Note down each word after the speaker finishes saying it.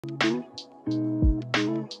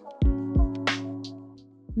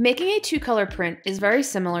Making a two-color print is very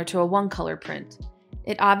similar to a one-color print.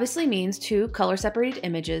 It obviously means two color-separated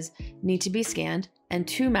images need to be scanned and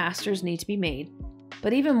two masters need to be made,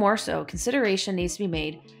 but even more so, consideration needs to be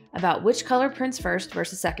made about which color prints first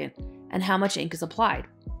versus second and how much ink is applied.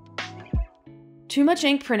 Too much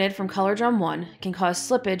ink printed from color drum 1 can cause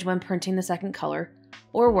slippage when printing the second color,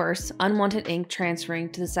 or worse, unwanted ink transferring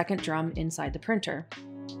to the second drum inside the printer.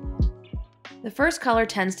 The first color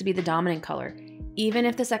tends to be the dominant color, even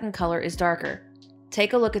if the second color is darker.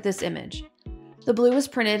 Take a look at this image. The blue was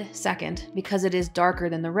printed second because it is darker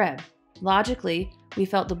than the red. Logically, we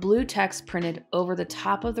felt the blue text printed over the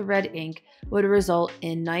top of the red ink would result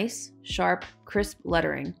in nice, sharp, crisp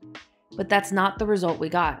lettering, but that's not the result we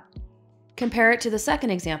got. Compare it to the second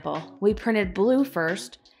example. We printed blue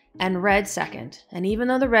first and red second, and even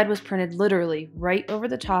though the red was printed literally right over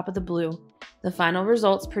the top of the blue, the final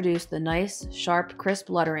results produced the nice, sharp, crisp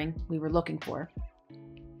lettering we were looking for.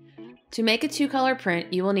 To make a two-color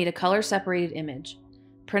print, you will need a color-separated image.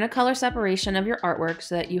 Print a color separation of your artwork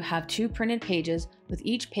so that you have two printed pages with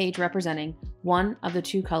each page representing one of the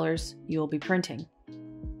two colors you will be printing.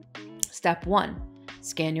 Step 1.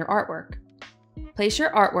 Scan your artwork. Place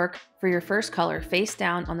your artwork for your first color face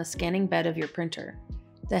down on the scanning bed of your printer.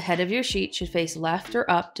 The head of your sheet should face left or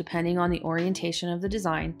up depending on the orientation of the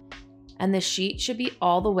design, and the sheet should be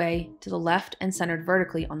all the way to the left and centered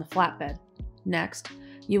vertically on the flatbed. Next,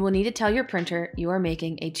 you will need to tell your printer you are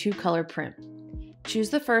making a two-color print. Choose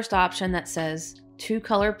the first option that says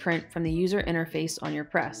two-color print from the user interface on your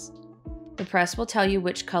press. The press will tell you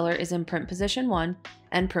which color is in print position 1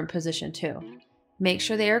 and print position 2. Make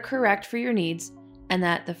sure they are correct for your needs and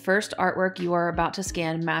that the first artwork you are about to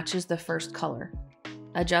scan matches the first color.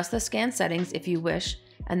 Adjust the scan settings if you wish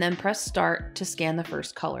and then press Start to scan the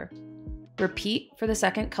first color. Repeat for the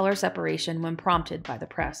second color separation when prompted by the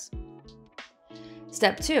press.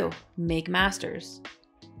 Step 2. Make masters.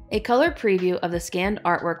 A color preview of the scanned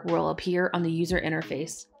artwork will appear on the user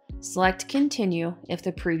interface. Select Continue if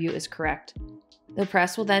the preview is correct. The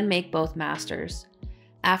press will then make both masters.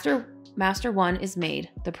 After Master 1 is made,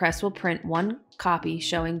 the press will print one copy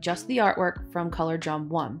showing just the artwork from color drum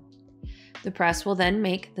 1. The press will then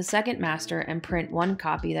make the second master and print one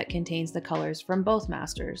copy that contains the colors from both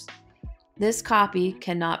masters. This copy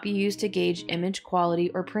cannot be used to gauge image quality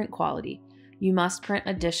or print quality. You must print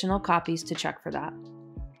additional copies to check for that.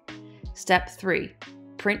 Step 3.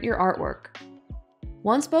 Print your artwork.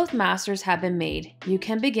 Once both masters have been made, you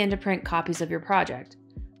can begin to print copies of your project.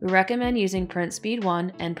 We recommend using Print Speed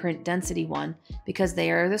 1 and Print Density 1 because they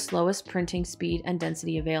are the slowest printing speed and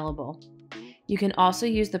density available. You can also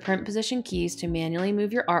use the print position keys to manually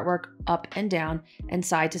move your artwork up and down and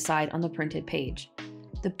side to side on the printed page.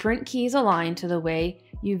 The print keys align to the way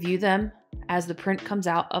you view them as the print comes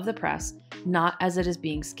out of the press, not as it is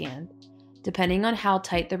being scanned. Depending on how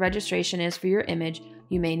tight the registration is for your image,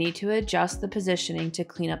 you may need to adjust the positioning to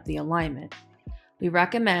clean up the alignment. We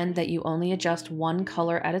recommend that you only adjust one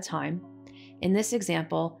color at a time. In this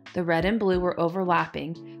example, the red and blue were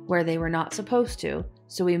overlapping where they were not supposed to,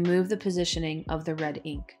 so we moved the positioning of the red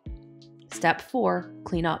ink. Step 4.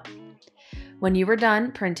 Clean up. When you are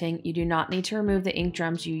done printing, you do not need to remove the ink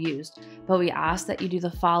drums you used, but we ask that you do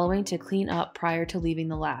the following to clean up prior to leaving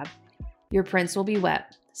the lab. Your prints will be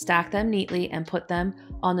wet. Stack them neatly and put them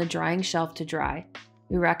on the drying shelf to dry.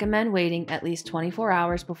 We recommend waiting at least 24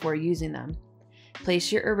 hours before using them.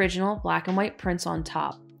 Place your original black and white prints on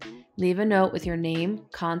top. Leave a note with your name,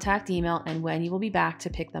 contact email, and when you will be back to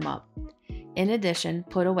pick them up. In addition,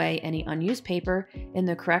 put away any unused paper in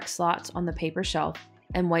the correct slots on the paper shelf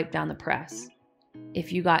and wipe down the press.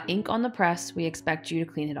 If you got ink on the press, we expect you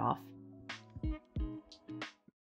to clean it off.